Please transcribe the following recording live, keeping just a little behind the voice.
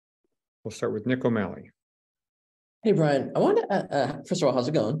We'll start with Nick O'Malley. Hey, Brian, I wanted to, first of all, how's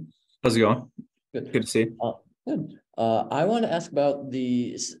it going? How's it going? Good. Good to see you. Good. I want to ask about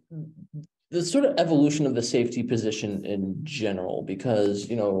the sort of evolution of the safety position in general,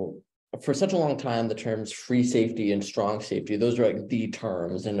 because, for such a long time, the terms free safety and strong safety, those are like the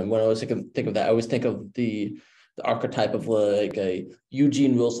terms. And when I always think of that, I always think of the archetype of like a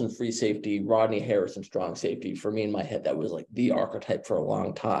Eugene Wilson free safety, Rodney Harrison strong safety. For me in my head, that was like the archetype for a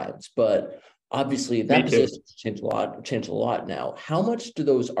long time. But obviously that position changed a lot now. How much do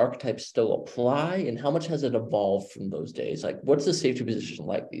those archetypes still apply, and how much has it evolved from those days? Like, what's the safety position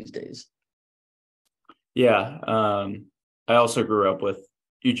like these days? Yeah. I also grew up with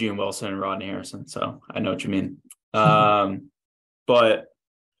Eugene Wilson and Rodney Harrison, so I know what you mean. But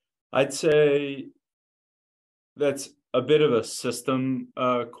I'd say that's a bit of a system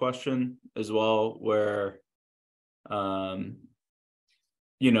question as well, where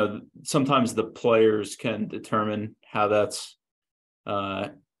sometimes the players can determine how that's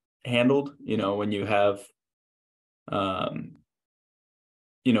handled. When you have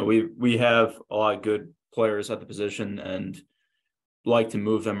we have a lot of good players at the position and like to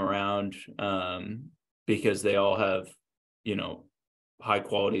move them around because they all have high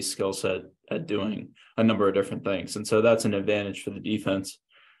quality skill set at doing a number of different things, and so that's an advantage for the defense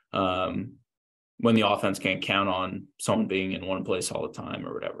when the offense can't count on someone being in one place all the time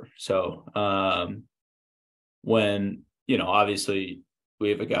or whatever. So when obviously we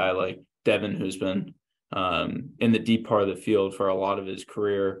have a guy like Devin who's been in the deep part of the field for a lot of his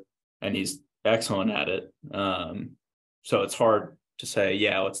career, and he's excellent at it. So it's hard to say,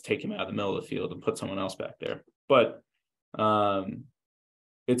 let's take him out of the middle of the field and put someone else back there. But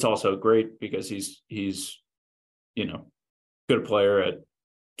it's also great because he's good player at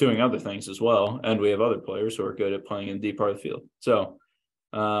doing other things as well. And we have other players who are good at playing in the deep part of the field. So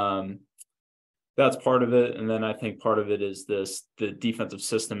that's part of it. And then I think part of it is the defensive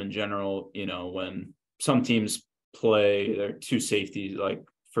system in general. When some teams play their two safeties, like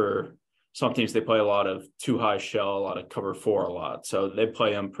for some teams, they play a lot of two high shell, a lot of cover four a lot. So they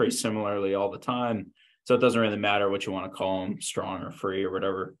play them pretty similarly all the time. So it doesn't really matter what you want to call them, strong or free or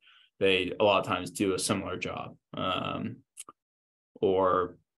whatever. They a lot of times do a similar job.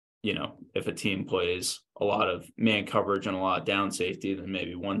 Or if a team plays a lot of man coverage and a lot of down safety, then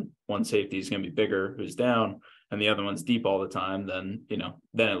maybe one safety is going to be bigger who's down and the other one's deep all the time. Then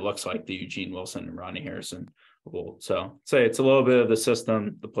it looks like the Eugene Wilson and Rodney Harrison rule. So say it's a little bit of the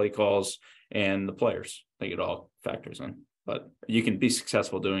system, the play calls, and the players. I think it all factors in, but you can be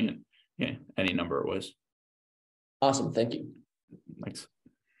successful doing it any number of ways. Awesome. Thank you. Thanks.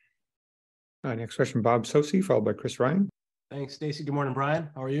 Next question, Bob Socci, followed by Chris Ryan. Thanks, Stacy. Good morning, Brian.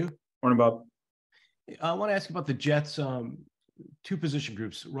 How are you? Morning, Bob. I want to ask you about the Jets' two position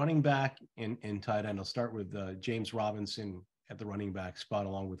groups, running back and tight end. I'll start with James Robinson at the running back spot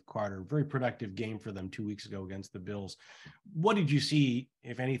along with Carter. Very productive game for them 2 weeks ago against the Bills. What did you see,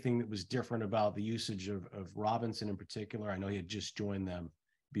 if anything, that was different about the usage of Robinson in particular? I know he had just joined them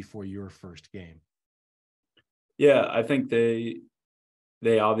before your first game. Yeah, I think they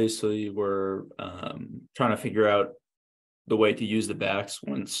obviously were trying to figure out the way to use the backs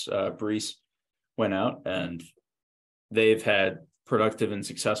once Breece went out, and they've had productive and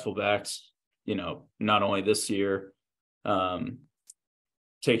successful backs, not only this year,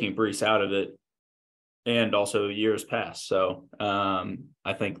 taking Breece out of it, and also years past. So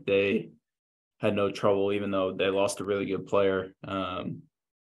I think they had no trouble, even though they lost a really good player,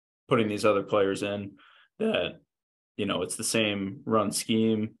 putting these other players in that, it's the same run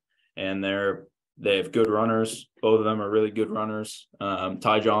scheme, and they have good runners. Both of them are really good runners.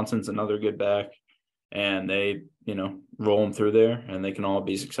 Ty Johnson's another good back, and they, roll them through there, and they can all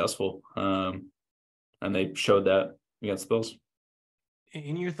be successful. And they showed that against the Bills.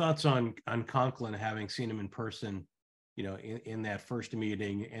 And your thoughts on Conklin, having seen him in person, in that first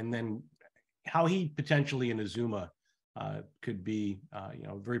meeting, and then how he potentially in Azuma could be,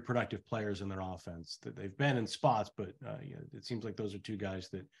 very productive players in their offense. That they've been in spots, but it seems like those are two guys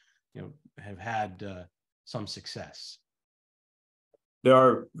that have had some success. They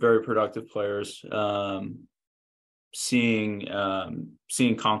are very productive players. Seeing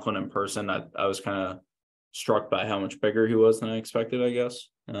Conklin in person, I was kind of struck by how much bigger he was than I expected, I guess.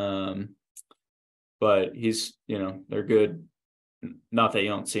 But he's, they're good. Not that you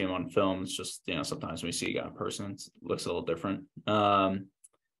don't see him on film. It's just, sometimes when we see a guy in person, it looks a little different.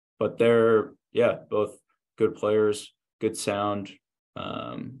 But they're, both good players, good sound,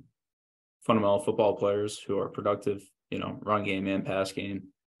 fundamental football players who are productive, run game and pass game.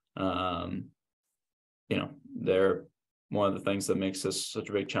 They're one of the things that makes this such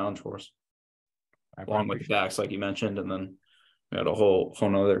a big challenge for us, All right, along Brian, with the backs, like you mentioned, and then we had a whole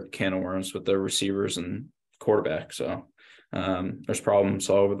nother can of worms with the receivers and quarterback. So there's problems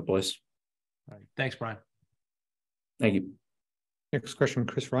all over the place. all right. Thanks, Brian. Thank you. Next question,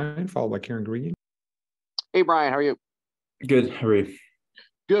 Chris Ryan, followed by Karen Gregan. Hey, Brian, how are you? Good. How are you?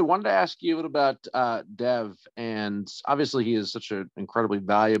 Good. Wanted to ask you a little about Dev, and obviously he is such an incredibly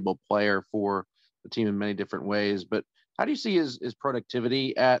valuable player for the team in many different ways. But how do you see his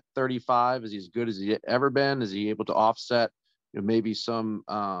productivity at 35? Is he as good as he ever been? Is he able to offset, maybe some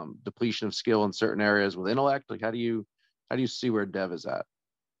depletion of skill in certain areas with intellect? Like, how do you see where Dev is at?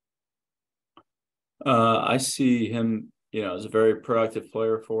 I see him, as a very productive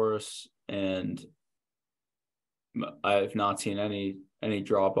player for us, and I've not seen any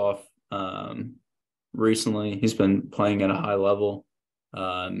drop off recently. He's been playing at a high level.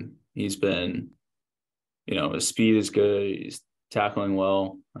 He's been, his speed is good. He's tackling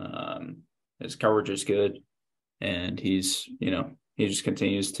well. His coverage is good, and he just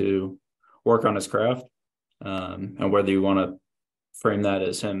continues to work on his craft. And whether you want to frame that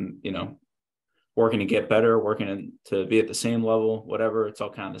as him, working to get better, working to be at the same level, whatever, it's all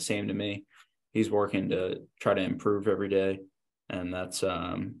kind of the same to me. He's working to try to improve every day. And that's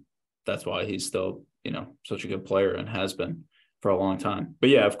why he's still, such a good player and has been for a long time. But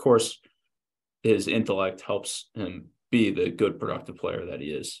yeah, of course, his intellect helps him be the good, productive player that he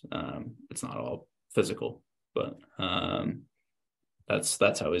is. It's not all physical, but that's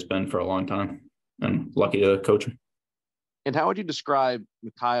how he's been for a long time. And lucky to coach him. And how would you describe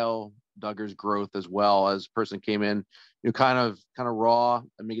Kyle Dugger's growth as well, as a person came in, kind of raw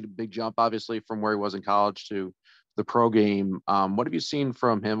and making a big jump, obviously, from where he was in college to the pro game? What have you seen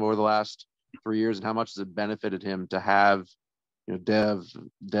from him over the last 3 years, and how much has it benefited him to have, Dev's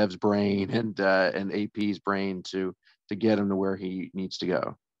brain and AP's brain to get him to where he needs to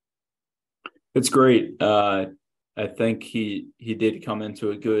go? It's great. I think he did come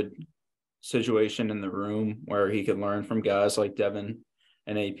into a good situation in the room where he could learn from guys like Devin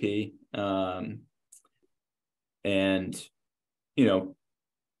and AP. And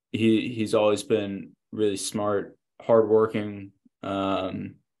he's always been really smart, hardworking,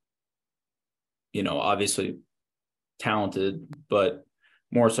 obviously talented, but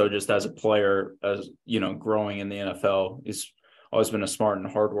more so just as a player, as growing in the NFL. He's always been a smart and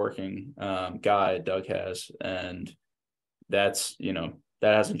hardworking guy, Doug has, and that's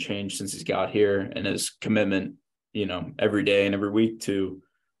that hasn't changed since he's got here, and his commitment every day and every week to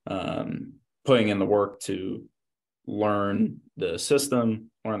putting in the work to learn the system,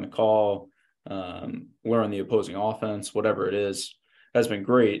 learn the call, learn the opposing offense, whatever it is, has been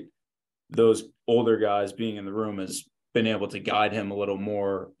great. Those older guys being in the room has been able to guide him a little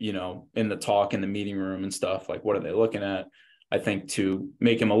more, in the talk in the meeting room and stuff, like what are they looking at? I think to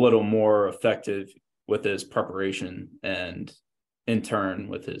make him a little more effective with his preparation, and in turn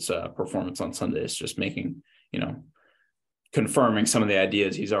with his performance on Sundays, just making, confirming some of the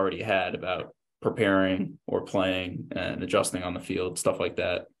ideas he's already had about preparing or playing and adjusting on the field, stuff like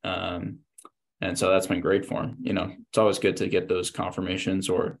that. And so that's been great for him. It's always good to get those confirmations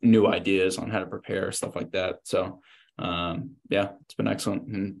or new ideas on how to prepare, stuff like that. So yeah, it's been excellent,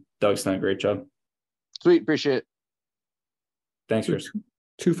 and Doug's done a great job. Sweet. Appreciate it. Thanks, Chris.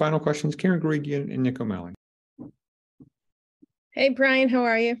 Two final questions, Karen Gregan and Nick O'Malley. Hey, Brian, how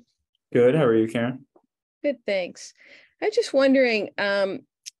are you? Good. How are you, Karen? Good, thanks. I was just wondering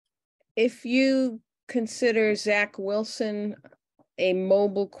if you consider Zach Wilson a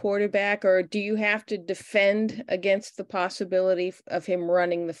mobile quarterback, or do you have to defend against the possibility of him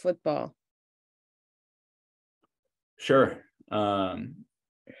running the football? Sure.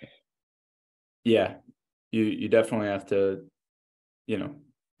 Yeah, you definitely have to,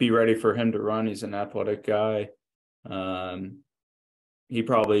 be ready for him to run. He's an athletic guy. He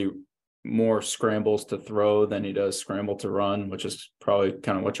probably more scrambles to throw than he does scramble to run, which is probably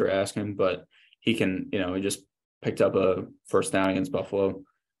kind of what you're asking, but he can, he just picked up a first down against Buffalo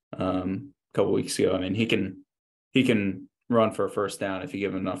a couple weeks ago. I mean, he can run for a first down if you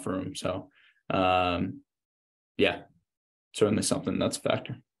give him enough room. So yeah, certainly something that's a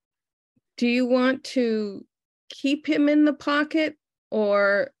factor. Do you want to keep him in the pocket,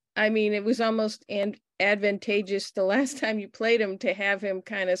 or, I mean, it was almost advantageous the last time you played him to have him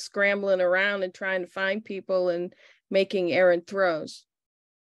kind of scrambling around and trying to find people and making errant throws?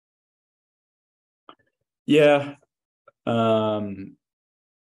 Yeah. That's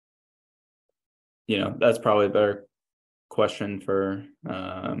probably a better question for,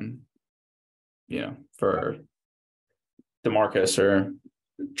 for DeMarcus or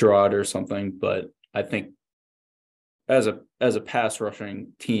Gerard or something, but I think as a pass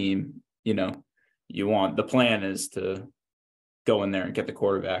rushing team, the plan is to go in there and get the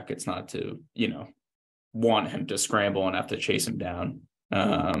quarterback. It's not to, want him to scramble and have to chase him down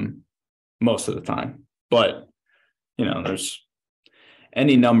most of the time. But, there's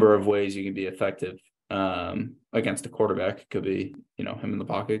any number of ways you can be effective against a quarterback. It could be, him in the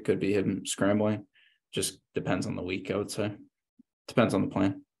pocket, could be him scrambling. Just depends on the week, I would say. Depends on the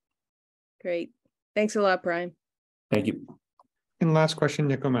plan. Great. Thanks a lot, Brian. Thank you. And last question,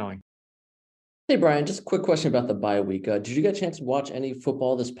 Nick O'Malley. Hey, Brian, just a quick question about the bye week. Did you get a chance to watch any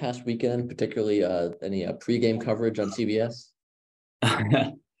football this past weekend, particularly any pregame coverage on CBS?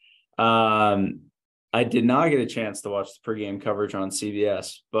 I did not get a chance to watch the pregame coverage on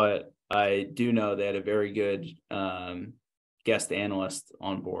CBS, but I do know they had a very good guest analyst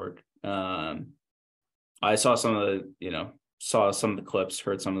on board. I saw some of the clips,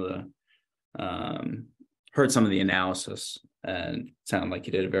 heard some of the analysis, and it sounded like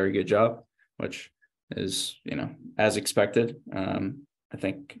he did a very good job, which is, as expected. I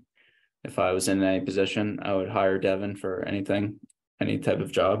think if I was in any position, I would hire Devin for any type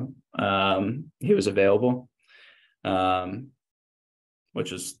of job. He was available,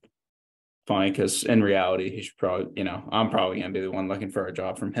 which is funny because in reality, he should probably, I'm probably going to be the one looking for a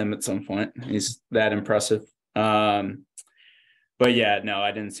job from him at some point. He's that impressive. But yeah, no,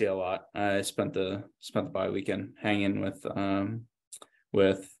 I didn't see a lot. I spent the bye weekend hanging with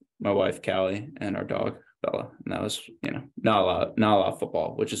my wife, Callie, and our dog, Bella. And that was, not a lot of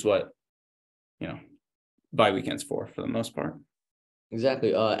football, which is what, bye weekends for the most part.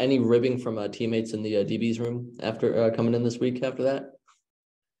 Exactly. Any ribbing from teammates in the DB's room after coming in this week after that?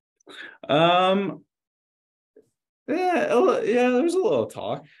 Yeah, there was a little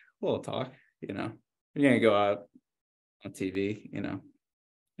talk, you're gonna go out on TV, you're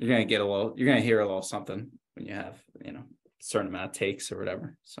gonna hear a little something when you have, a certain amount of takes or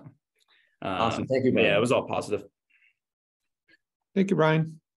whatever. So Awesome. Thank you, Brian. Yeah, it was all positive. Thank you,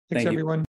 Brian. Thanks, Thank you. everyone.